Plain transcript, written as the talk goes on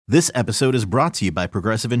This episode is brought to you by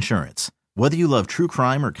Progressive Insurance. Whether you love true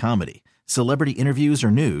crime or comedy, celebrity interviews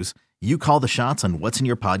or news, you call the shots on what's in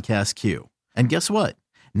your podcast queue. And guess what?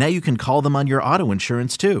 Now you can call them on your auto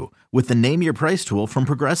insurance too with the Name Your Price tool from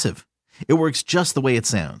Progressive. It works just the way it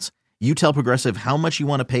sounds. You tell Progressive how much you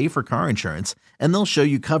want to pay for car insurance, and they'll show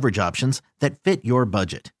you coverage options that fit your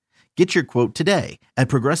budget. Get your quote today at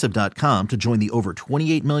Progressive.com to join the over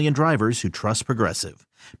 28 million drivers who trust Progressive.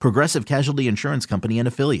 Progressive Casualty Insurance Company and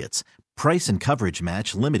Affiliates. Price and coverage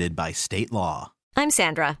match limited by state law. I'm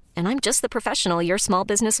Sandra, and I'm just the professional your small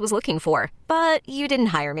business was looking for. But you didn't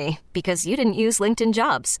hire me because you didn't use LinkedIn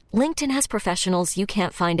Jobs. LinkedIn has professionals you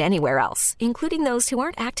can't find anywhere else, including those who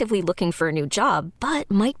aren't actively looking for a new job, but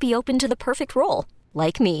might be open to the perfect role,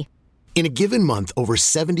 like me. In a given month, over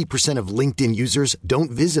 70% of LinkedIn users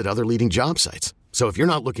don't visit other leading job sites. So if you're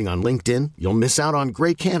not looking on LinkedIn, you'll miss out on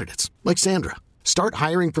great candidates like Sandra. Start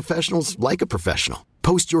hiring professionals like a professional.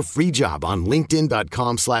 Post your free job on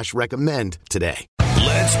linkedin.com/recommend today.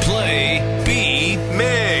 Let's play Beat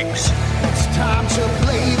Migs. It's time to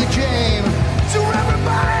play the game. So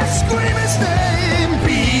everybody scream his name.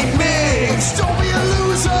 Beat Migs. Don't be a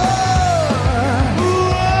loser.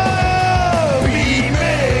 Whoa. Beat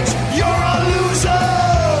Migs. You're a loser.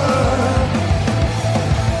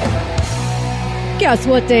 Guess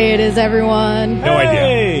what day it is, everyone? No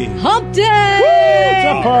idea. Hump Day! It's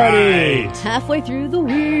a party. Halfway through the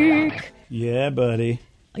week. Yeah, buddy.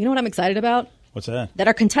 You know what I'm excited about? What's that? That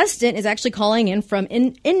our contestant is actually calling in from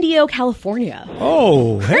Indio, California.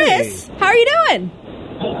 Oh, Chris, hey. how are you doing?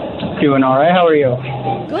 Doing all right. How are you?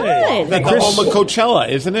 Good. That's the home of Coachella,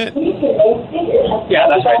 isn't it? Yeah,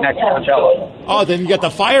 that's right next to Coachella. Oh, then you got the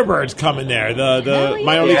Firebirds coming there, the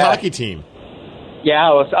minor league hockey team. Yeah,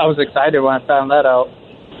 I was excited when I found that out.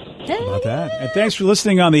 Hey. About that. And thanks for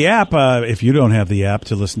listening on the app. If you don't have the app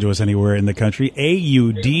to listen to us anywhere in the country,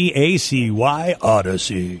 AUDACY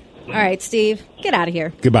Odyssey. All right, Steve, get out of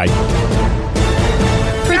here. Goodbye.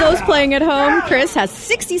 For those playing at home, Chris has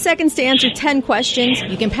 60 seconds to answer 10 questions.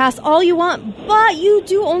 You can pass all you want, but you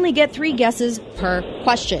do only get 3 guesses per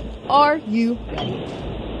question. Are you ready?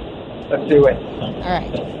 Let's do it. All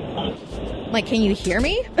right. Like, can you hear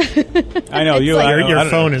me? I know. Your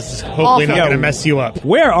phone is hopefully not going to mess you up.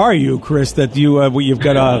 Where are you, Chris, that you've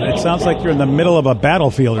got it sounds like you're in the middle of a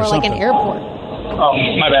battlefield or like something. an airport. Oh,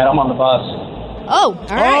 my bad. I'm on the bus. Oh, all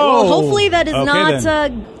right. Well, hopefully that does Okay,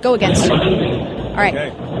 not go against you. All right. Okay.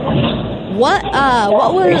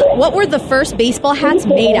 What were the first baseball hats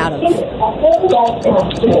made out of?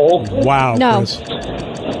 Wow, No. Chris.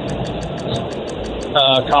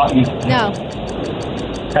 Cotton. No.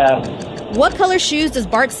 Pass. What color shoes does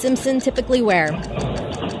Bart Simpson typically wear?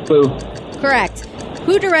 Blue. Correct.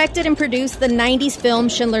 Who directed and produced the 90s film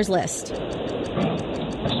Schindler's List?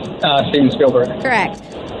 Steven Spielberg. Correct.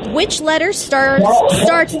 Which letter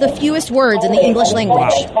starts the fewest words in the English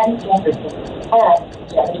language?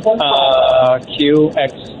 Q,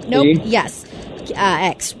 X, Nope. D. Yes.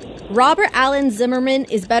 X. Robert Allen Zimmerman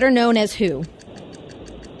is better known as who?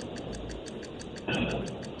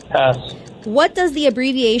 Pass. What does the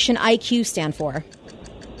abbreviation IQ stand for?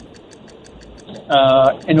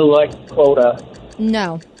 Intellect quota.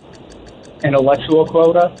 No. Intellectual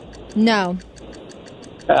quota. No.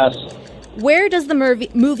 Pass. Where does the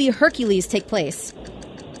movie Hercules take place?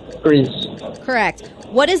 Greece. Correct.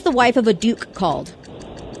 What is the wife of a duke called?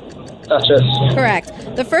 Duchess. Correct.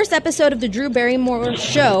 The first episode of the Drew Barrymore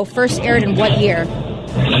show first aired in what year?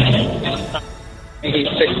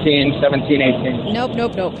 16, 17, 18. Nope.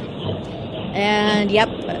 And yep,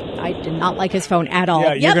 I did not like his phone at all.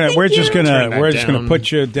 Yeah, we're just Turn that gonna down.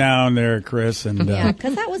 put you down there, Chris. And Yeah,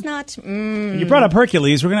 because that was not. you brought up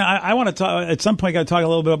Hercules. I want to talk at some point. Got to talk a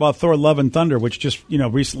little bit about Thor: Love and Thunder, which just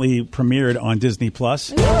recently premiered on Disney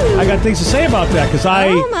Plus. I got things to say about that because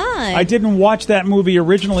I didn't watch that movie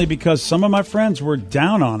originally because some of my friends were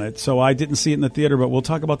down on it, so I didn't see it in the theater. But we'll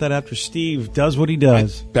talk about that after Steve does what he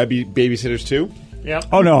does. Babysitters 2? Yep.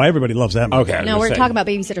 Oh no, everybody loves that movie. Okay. No, we're talking about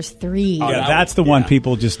Babysitters 3. Yeah, that's the one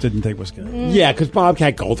people just didn't think was good. Yeah, because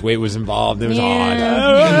Bobcat Goldthwait was involved. It was odd.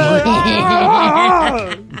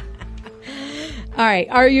 All right,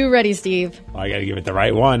 are you ready, Steve? I got to give it the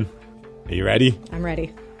right one. Are you ready? I'm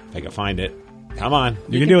ready. If I can find it. Come on.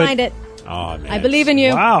 You can do find it. Oh, man. I believe in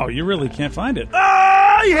you. Wow, you really can't find it.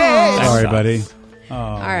 Sorry, buddy.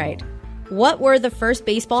 All right. What were the first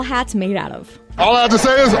baseball hats made out of? All I have to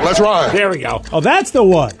say is, let's ride. There we go. Oh, that's the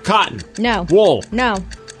one. Cotton. No. Wool. No.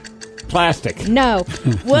 Plastic. No.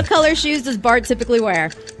 What color shoes does Bart typically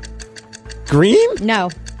wear? Green? No.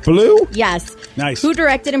 Blue? Yes. Nice. Who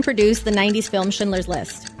directed and produced the 90s film Schindler's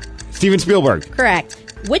List? Steven Spielberg. Correct.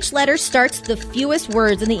 Which letter starts the fewest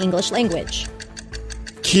words in the English language?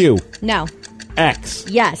 Q. No. X.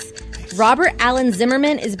 Yes. Robert Allen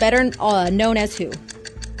Zimmerman is better known as who?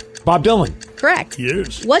 Bob Dylan. Correct.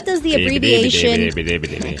 Yes. What does the abbreviation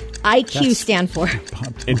IQ stand for?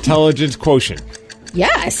 Intelligence quotient.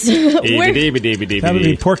 Yes. That would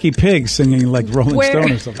be Porky Pig singing like Rolling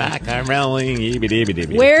Stone or something.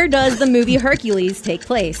 Where does the movie Hercules take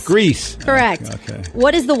place? Greece. Correct. Okay.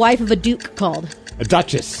 What is the wife of a duke called? A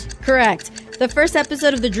duchess. Correct. The first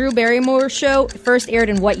episode of the Drew Barrymore Show first aired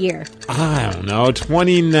in what year? I don't know.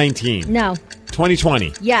 2019. No.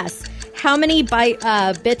 2020. Yes. How many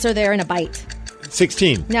bits are there in a byte?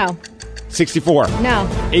 16. No. 64.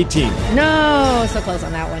 No. 18. No. So close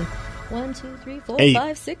on that one. 1, 2, 3, 4, 8.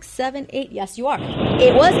 5, 6, 7, 8. Yes, you are.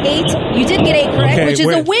 It was 8. You did get 8 correct, which is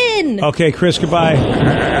a win. Okay, Chris, goodbye.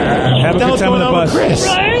 Have a good time on the bus. Chris?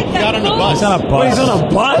 Right? He got on a bus. He's on a bus. Wait, he's on a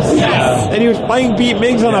bus? Yes. And he was playing Beat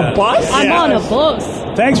Migs on a bus? I'm on a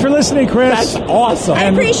bus. Thanks for listening, Chris. That's awesome. I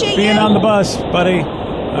appreciate being you. on the bus, buddy.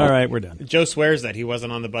 All right, we're done. Joe swears that he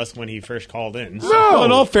wasn't on the bus when he first called in. So. No,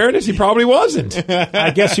 in all fairness, he probably wasn't.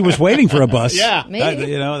 I guess he was waiting for a bus. Yeah.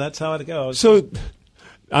 Maybe. That's how it goes. So,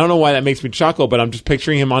 I don't know why that makes me chuckle, but I'm just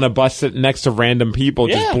picturing him on a bus sitting next to random people,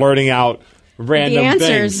 just blurting out random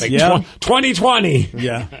answers. things. Like, Yeah. 2020.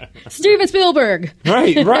 Yeah. Steven Spielberg.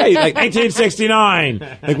 Right. Like 1969.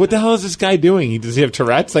 Like, what the hell is this guy doing? Does he have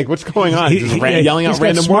Tourette's? Like, what's going on? He's just yelling out he's got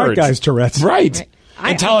random smart words. guys Tourette's. Right.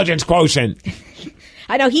 Intelligence quotient.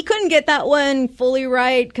 I know he couldn't get that one fully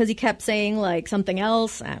right because he kept saying like something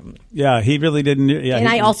else. Yeah, he really didn't. Yeah, and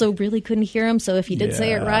I also really couldn't hear him, so if he did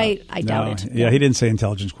say it right, I doubt it. Yeah, he didn't say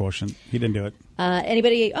intelligence quotient. He didn't do it.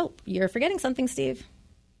 Anybody? Oh, you're forgetting something, Steve.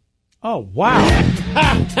 Oh, wow.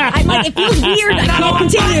 It feels weird. I can't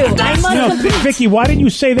continue. I must complete. Vicky, why didn't you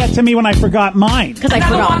say that to me when I forgot mine? Because I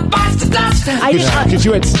forgot. Because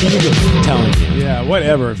you had Steven telling you. Yeah,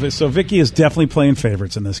 whatever. So Vicky is definitely playing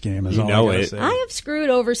favorites in this game. Is You all know I gotta it. say. I have screwed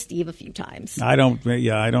over Steve a few times. I don't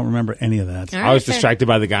remember any of that. I was distracted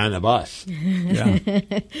by the guy on the bus. Yeah.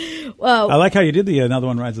 Well, I like how you did the Another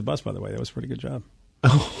One Rides the Bus, by the way. That was a pretty good job.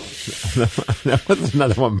 That was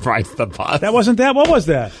Another One bites the bus. That wasn't that? What was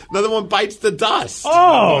that? Another One bites the dust.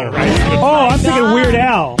 I'm thinking Weird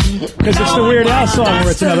Al. Because it's the Weird Al song where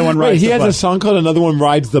it's Another One Wait, Rides he the has Bus. a song called Another One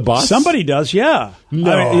Rides the Bus? Somebody does, yeah.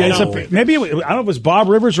 No. I mean, maybe, I don't know if it was Bob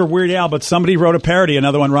Rivers or Weird Al, but somebody wrote a parody,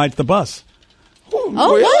 Another One Rides the Bus.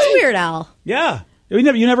 Oh, it was Weird Al. Yeah. You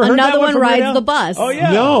never heard Another that One from Weird Rides Al? the Bus. Oh,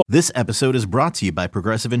 yeah. No. This episode is brought to you by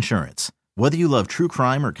Progressive Insurance. Whether you love true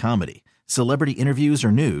crime or comedy, celebrity interviews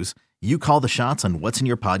or news, you call the shots on what's in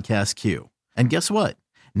your podcast queue. And guess what?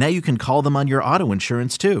 Now you can call them on your auto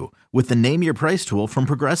insurance too with the Name Your Price tool from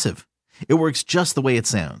Progressive. It works just the way it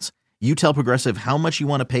sounds. You tell Progressive how much you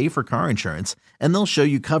want to pay for car insurance, and they'll show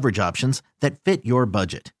you coverage options that fit your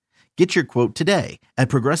budget. Get your quote today at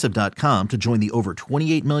Progressive.com to join the over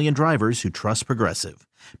 28 million drivers who trust Progressive.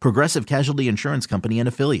 Progressive Casualty Insurance Company and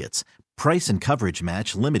Affiliates. Price and coverage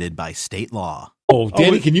match limited by state law. Oh,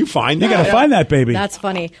 Danny, can you find that? You got to find that, baby. That's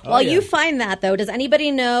funny. While you find that, though, does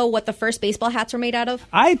anybody know what the first baseball hats were made out of?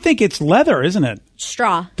 I think it's leather, isn't it?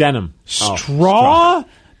 Straw. Denim. Straw?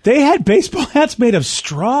 They had baseball hats made of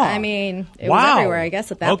straw. I mean, it was everywhere, I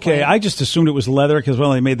guess, at that point. Okay, I just assumed it was leather because,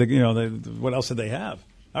 well, they made what else did they have?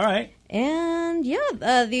 All right. And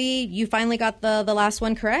yeah, you finally got the last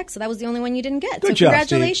one correct, so that was the only one you didn't get. Good so job,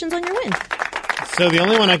 congratulations on your win. So the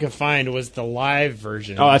only one I could find was the live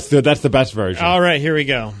version. Oh, that's the best version. All right, here we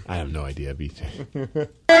go. I have no idea, BJ.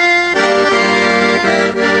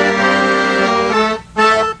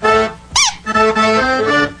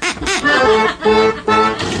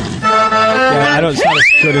 Yeah, it's not as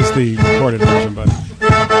good as the recorded version, but.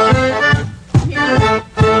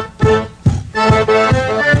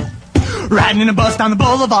 Riding in a bus down the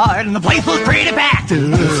boulevard, and the place was pretty packed.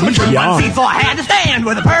 Between one seat, so I had to stand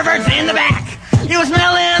with the perverts in the back. It was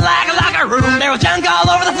smelling like a locker room. There was junk all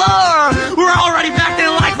over the floor. We're already packed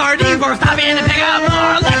in like sardines. We're stopping to pick up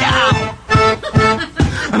more. Look out!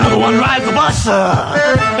 Another one rides the bus.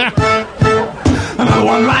 Another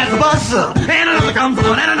one rides the bus. And another comes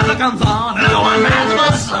on, and another comes on. Another one rides the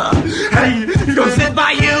bus. Hey, he's gonna sit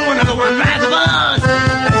by you. Another one rides the bus.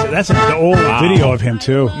 That's the old video of him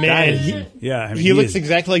too. Man, he looks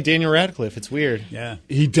exactly like Daniel Radcliffe. It's weird. Yeah,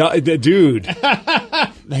 he does, dude.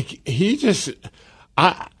 Like he just.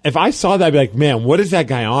 If I saw that, I'd be like, man, what is that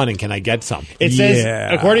guy on, and can I get some? It says,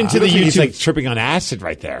 according to the YouTube, he's like tripping on acid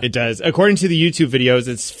right there. It does. According to the YouTube videos,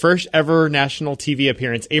 it's first ever national TV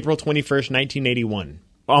appearance, April 21st, 1981.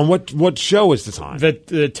 On what show was this on?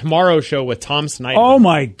 The Tomorrow Show with Tom Snyder. Oh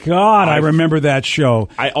my God, I remember that show.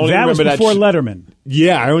 I only that remember was before that Letterman.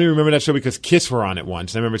 Yeah, I only remember that show because Kiss were on it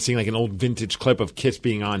once. I remember seeing like an old vintage clip of Kiss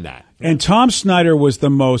being on that. And Tom Snyder was the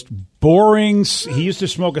most boring. He used to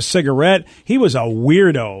smoke a cigarette. He was a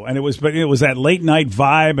weirdo, and it was that late night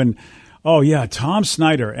vibe. And oh yeah, Tom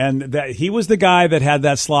Snyder, and that he was the guy that had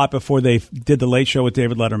that slot before they did the Late Show with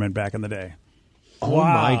David Letterman back in the day. Oh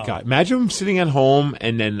my God! Imagine him sitting at home,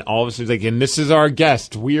 and then all of a sudden, like, and this is our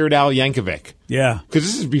guest, Weird Al Yankovic. Yeah, because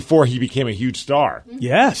this is before he became a huge star.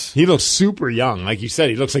 Yes, he looks super young, like you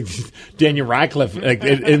said. He looks like Daniel Radcliffe. Like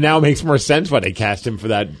it now makes more sense why they cast him for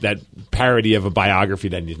that parody of a biography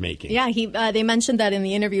that he's making. Yeah, they mentioned that in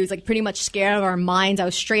the interview. He's like pretty much scared of our minds. I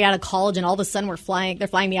was straight out of college, and all of a sudden they're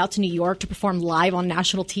flying me out to New York to perform live on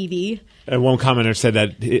national TV. And one commenter said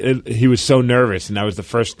that he was so nervous, and that was the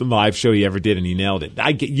first live show he ever did, and he nailed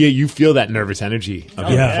it. You feel that nervous energy of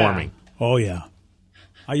him performing. Oh, yeah.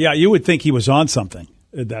 Yeah, you would think he was on something.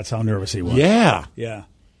 That's how nervous he was. Yeah. Yeah.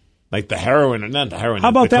 Like the heroin, or not the heroin. How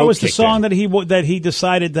about that was the song in. that he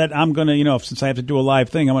decided that I'm going to, since I have to do a live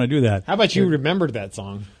thing, I'm going to do that. How about you remembered that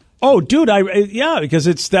song? Oh, dude, because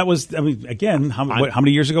again, how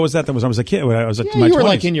many years ago was that? I was a kid. I was my 20s. You were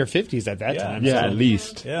like in your 50s at that time. Yeah, so. at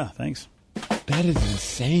least. Yeah, thanks. That is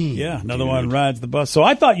insane. Yeah, another one rides the bus. So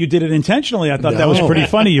I thought you did it intentionally. I thought that was pretty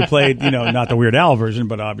funny. You played, not the Weird Al version,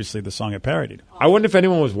 but obviously the song it parodied. I wonder if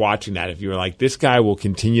anyone was watching that, if you were like, this guy will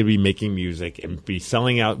continue to be making music and be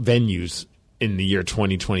selling out venues in the year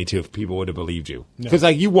 2022, if people would have believed you. Because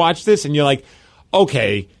you watch this and you're like,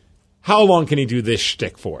 okay, how long can he do this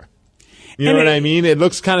shtick for? You know what I mean? It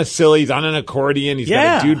looks kind of silly. He's on an accordion. He's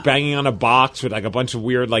got a dude banging on a box with like a bunch of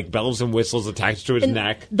weird like bells and whistles attached to his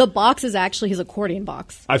neck. The box is actually his accordion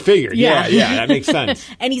box. I figured. Yeah, that makes sense.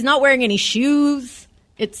 And he's not wearing any shoes.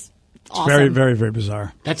 It's awesome. Very, very, very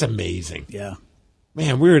bizarre. That's amazing. Yeah.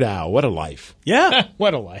 Man, Weird Al, what a life. Yeah.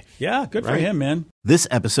 What a life. Yeah, good for him, man. This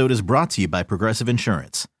episode is brought to you by Progressive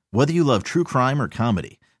Insurance. Whether you love true crime or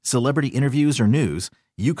comedy, celebrity interviews or news,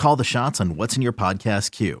 you call the shots on what's in your podcast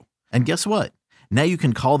queue. And guess what? Now you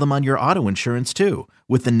can call them on your auto insurance too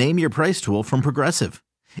with the Name Your Price tool from Progressive.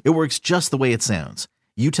 It works just the way it sounds.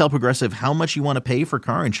 You tell Progressive how much you want to pay for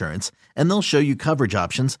car insurance, and they'll show you coverage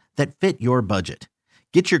options that fit your budget.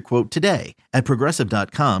 Get your quote today at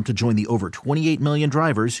Progressive.com to join the over 28 million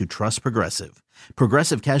drivers who trust Progressive.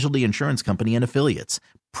 Progressive Casualty Insurance Company and Affiliates.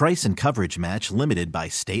 Price and coverage match limited by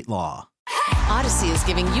state law. Odyssey is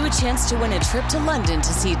giving you a chance to win a trip to London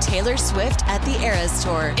to see Taylor Swift at the Eras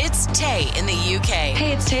Tour. It's Tay in the UK.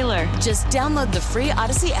 Hey, it's Taylor. Just download the free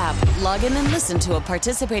Odyssey app, log in and listen to a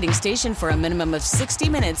participating station for a minimum of 60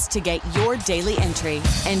 minutes to get your daily entry.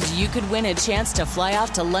 And you could win a chance to fly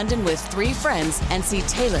off to London with 3 friends and see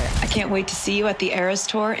Taylor. I can't wait to see you at the Eras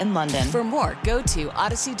Tour in London. For more, go to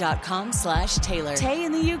odyssey.com/Taylor. Tay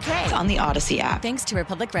in the UK. It's on the Odyssey app. Thanks to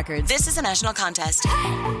Republic Records. This is a national contest.